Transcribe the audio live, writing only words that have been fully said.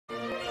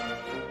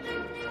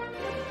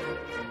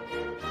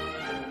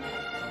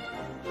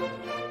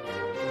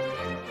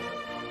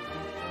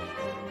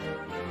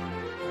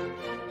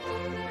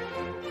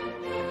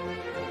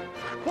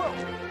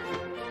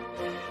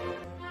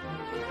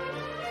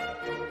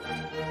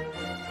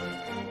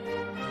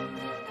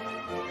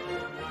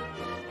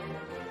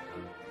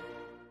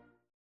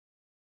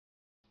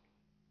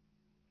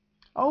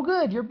Oh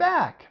good, you're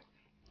back!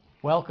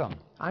 Welcome.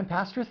 I'm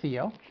Pastor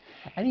Theo,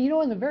 and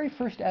in the very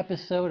first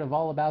episode of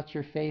All About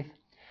Your Faith,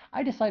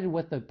 I decided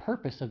what the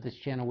purpose of this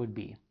channel would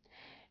be: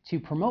 to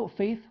promote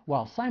faith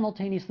while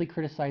simultaneously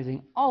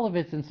criticizing all of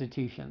its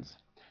institutions.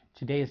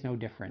 Today is no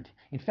different.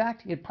 In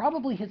fact, it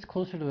probably hits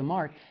closer to the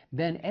mark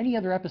than any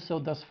other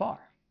episode thus far.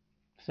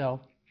 So,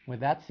 with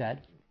that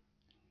said,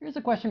 here's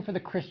a question for the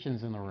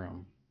Christians in the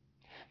room.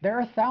 There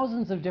are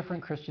thousands of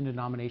different Christian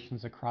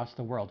denominations across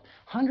the world,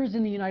 hundreds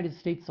in the United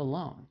States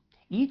alone,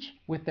 each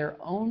with their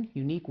own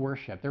unique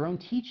worship, their own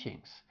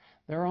teachings,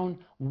 their own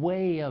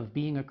way of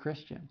being a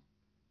Christian.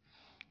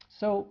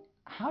 So,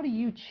 how do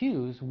you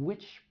choose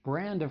which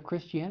brand of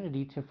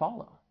Christianity to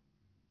follow?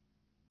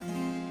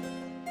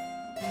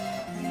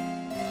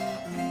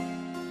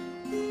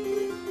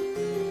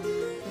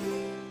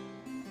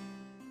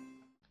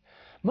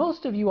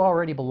 Most of you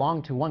already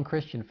belong to one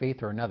Christian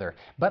faith or another,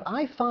 but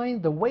I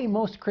find the way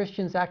most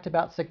Christians act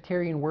about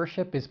sectarian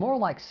worship is more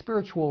like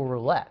spiritual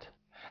roulette.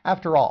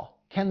 After all,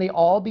 can they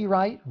all be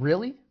right,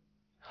 really?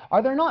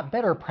 Are there not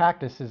better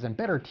practices and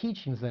better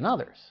teachings than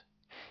others?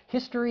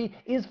 History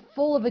is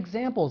full of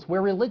examples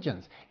where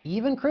religions,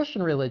 even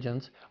Christian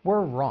religions,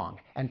 were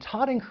wrong and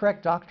taught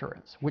incorrect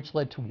doctrines, which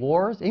led to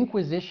wars,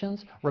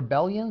 inquisitions,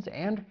 rebellions,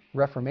 and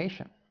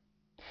reformation.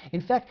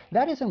 In fact,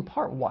 that is in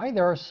part why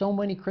there are so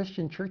many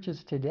Christian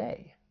churches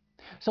today.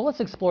 So let's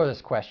explore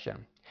this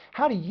question.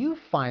 How do you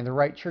find the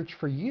right church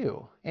for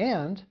you?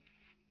 And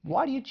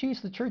why do you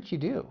choose the church you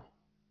do?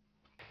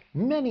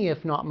 Many,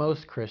 if not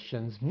most,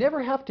 Christians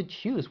never have to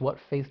choose what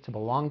faith to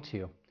belong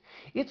to.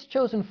 It's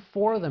chosen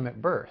for them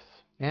at birth.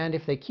 And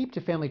if they keep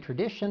to family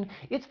tradition,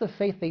 it's the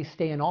faith they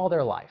stay in all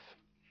their life.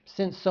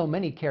 Since so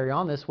many carry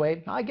on this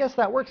way, I guess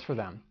that works for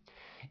them.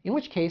 In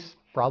which case,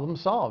 problem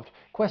solved,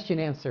 question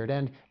answered,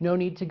 and no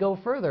need to go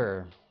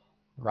further,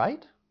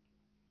 right?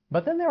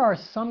 But then there are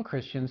some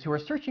Christians who are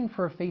searching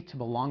for a faith to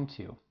belong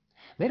to.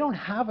 They don't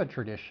have a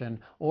tradition,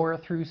 or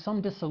through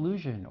some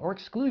disillusion or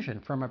exclusion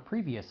from a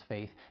previous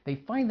faith, they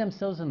find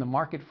themselves in the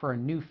market for a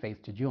new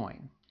faith to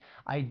join.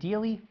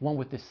 Ideally, one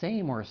with the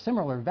same or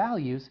similar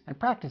values and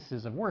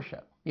practices of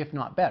worship, if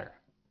not better.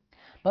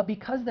 But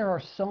because there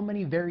are so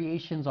many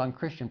variations on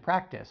Christian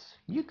practice,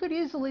 you could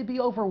easily be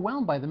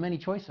overwhelmed by the many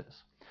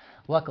choices.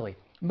 Luckily,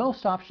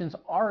 most options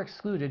are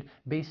excluded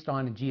based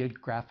on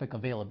geographic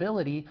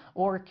availability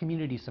or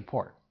community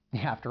support.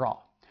 After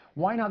all,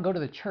 why not go to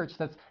the church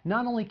that's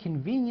not only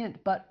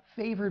convenient but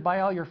favored by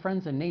all your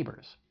friends and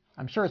neighbors?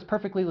 I'm sure it's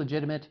perfectly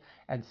legitimate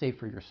and safe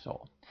for your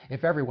soul,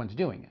 if everyone's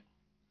doing it.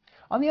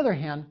 On the other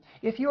hand,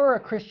 if you're a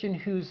Christian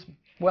who's,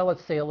 well,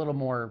 let's say a little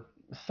more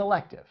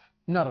selective,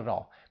 not at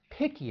all,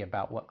 picky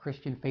about what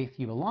Christian faith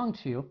you belong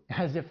to,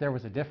 as if there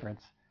was a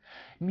difference,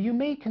 you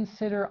may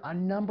consider a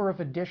number of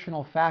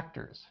additional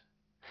factors.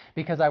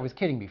 Because I was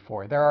kidding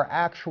before, there are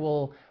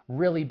actual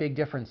really big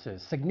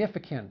differences,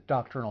 significant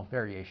doctrinal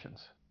variations.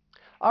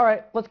 All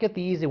right, let's get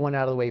the easy one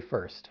out of the way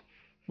first.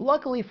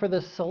 Luckily for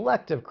the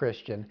selective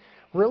Christian,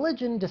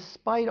 religion,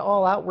 despite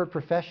all outward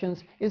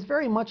professions, is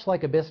very much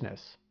like a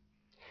business,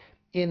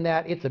 in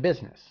that it's a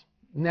business.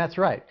 And that's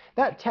right,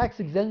 that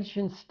tax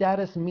exemption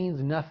status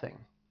means nothing.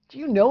 Do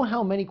you know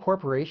how many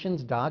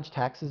corporations dodge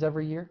taxes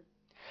every year?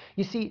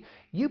 You see,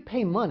 you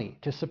pay money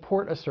to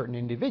support a certain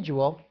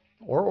individual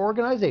or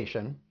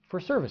organization for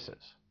services.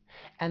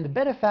 And the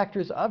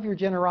benefactors of your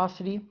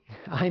generosity,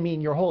 I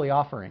mean your holy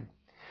offering,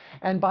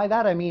 and by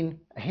that I mean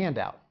a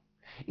handout,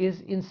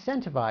 is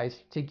incentivized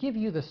to give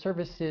you the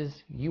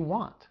services you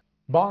want,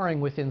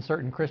 barring within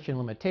certain Christian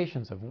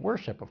limitations of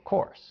worship, of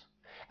course,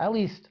 at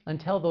least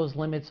until those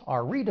limits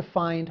are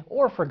redefined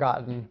or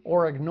forgotten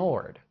or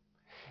ignored.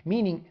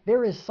 Meaning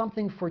there is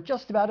something for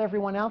just about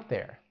everyone out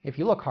there, if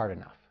you look hard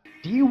enough.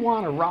 Do you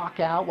want to rock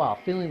out while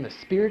feeling the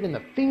spirit in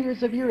the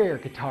fingers of your air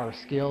guitar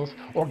skills,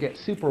 or get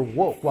super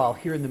woke while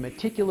hearing the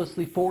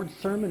meticulously forward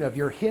sermon of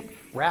your hip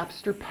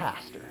rapster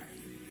pastor?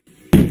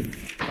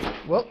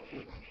 Well,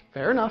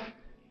 fair enough,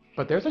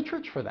 but there's a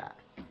church for that.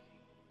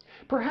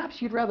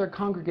 Perhaps you'd rather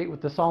congregate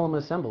with the solemn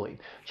assembly,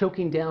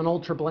 choking down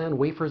ultra-bland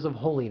wafers of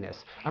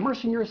holiness,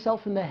 immersing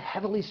yourself in the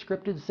heavily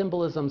scripted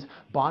symbolisms,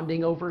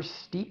 bonding over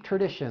steep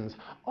traditions,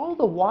 all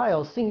the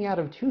while singing out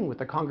of tune with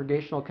the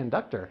congregational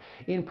conductor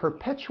in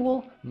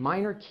perpetual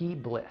minor key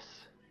bliss.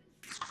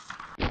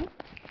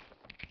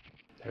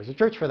 There's a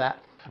church for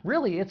that.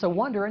 Really, it's a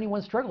wonder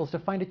anyone struggles to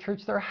find a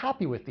church they're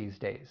happy with these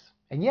days.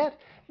 And yet,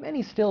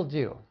 many still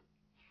do.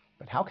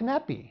 But how can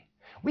that be?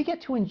 We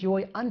get to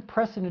enjoy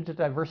unprecedented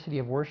diversity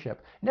of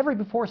worship, never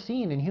before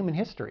seen in human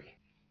history.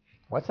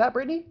 What's that,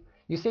 Brittany?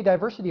 You say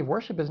diversity of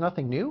worship is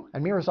nothing new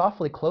and mirrors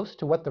awfully close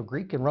to what the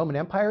Greek and Roman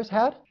empires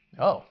had?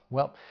 Oh,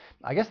 well,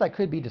 I guess that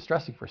could be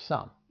distressing for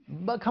some.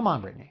 But come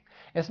on, Brittany.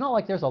 It's not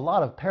like there's a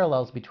lot of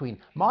parallels between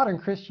modern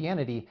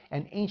Christianity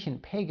and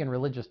ancient pagan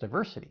religious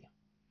diversity.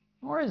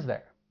 Or is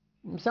there?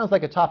 Sounds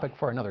like a topic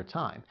for another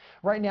time.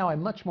 Right now,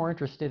 I'm much more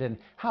interested in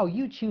how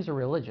you choose a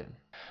religion.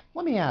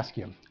 Let me ask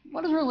you,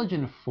 what is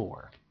religion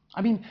for?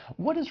 I mean,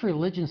 what is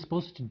religion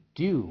supposed to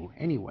do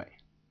anyway?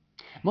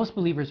 Most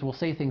believers will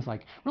say things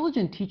like,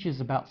 religion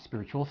teaches about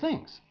spiritual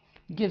things.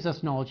 It gives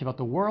us knowledge about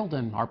the world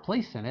and our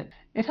place in it.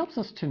 It helps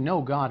us to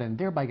know God and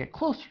thereby get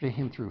closer to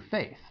Him through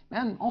faith,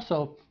 and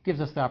also gives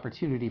us the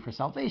opportunity for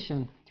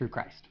salvation through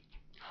Christ.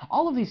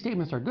 All of these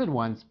statements are good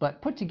ones,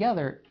 but put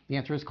together, the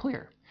answer is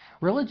clear.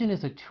 Religion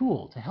is a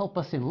tool to help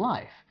us in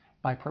life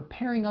by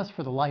preparing us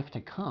for the life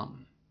to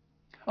come.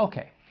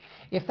 Okay,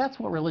 if that's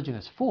what religion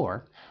is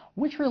for,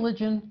 which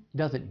religion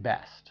does it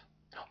best?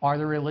 Are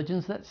there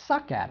religions that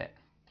suck at it?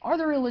 Are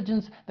there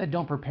religions that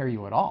don't prepare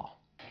you at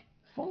all?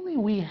 If only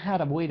we had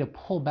a way to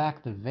pull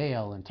back the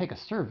veil and take a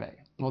survey.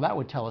 Well, that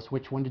would tell us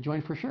which one to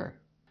join for sure.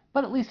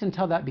 But at least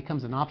until that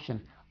becomes an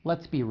option,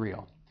 let's be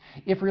real.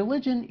 If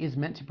religion is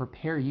meant to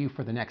prepare you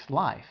for the next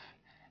life,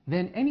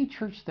 then any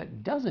church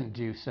that doesn't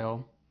do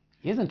so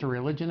isn't a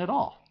religion at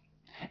all.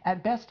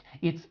 At best,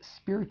 it's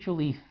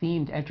spiritually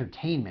themed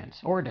entertainment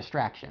or a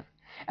distraction,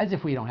 as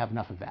if we don't have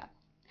enough of that.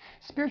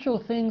 Spiritual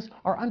things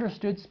are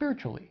understood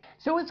spiritually,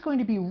 so it's going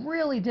to be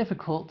really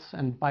difficult,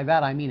 and by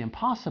that I mean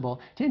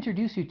impossible, to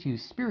introduce you to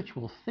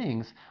spiritual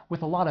things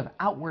with a lot of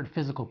outward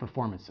physical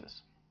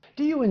performances.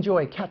 Do you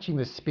enjoy catching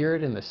the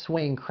spirit in the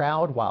swaying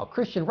crowd while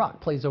Christian rock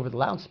plays over the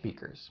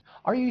loudspeakers?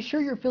 Are you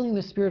sure you're feeling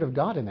the Spirit of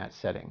God in that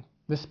setting?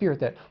 The Spirit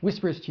that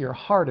whispers to your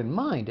heart and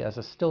mind as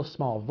a still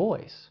small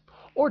voice?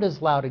 Or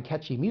does loud and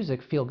catchy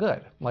music feel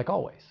good, like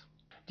always?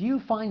 Do you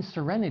find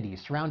serenity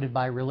surrounded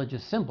by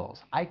religious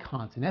symbols,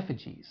 icons, and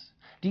effigies?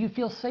 Do you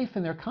feel safe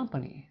in their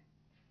company?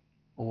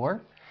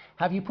 Or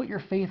have you put your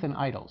faith in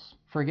idols,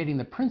 forgetting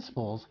the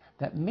principles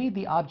that made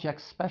the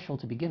objects special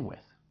to begin with?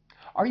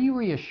 Are you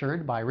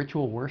reassured by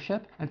ritual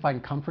worship and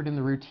find comfort in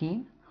the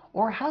routine?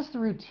 Or has the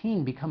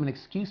routine become an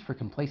excuse for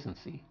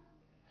complacency?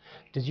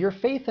 Does your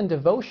faith and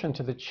devotion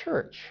to the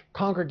church,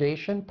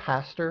 congregation,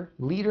 pastor,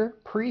 leader,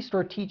 priest,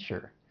 or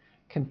teacher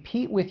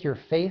compete with your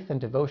faith and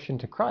devotion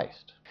to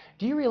Christ?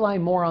 Do you rely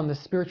more on the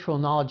spiritual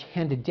knowledge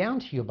handed down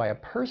to you by a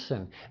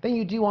person than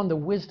you do on the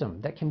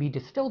wisdom that can be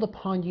distilled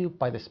upon you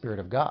by the Spirit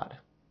of God?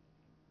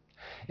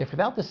 If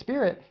without the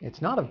Spirit,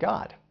 it's not of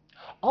God.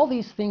 All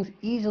these things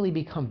easily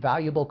become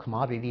valuable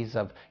commodities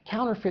of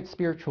counterfeit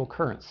spiritual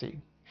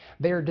currency.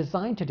 They are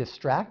designed to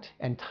distract,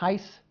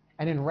 entice,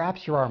 and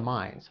enrapture our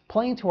minds,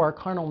 playing to our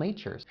carnal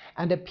natures,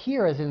 and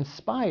appear as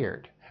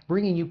inspired,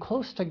 bringing you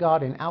close to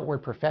God in outward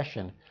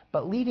profession,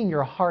 but leading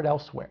your heart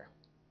elsewhere.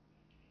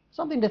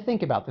 Something to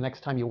think about the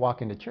next time you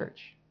walk into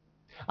church.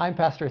 I'm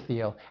Pastor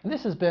Theo, and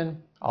this has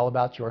been All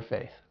About Your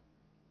Faith.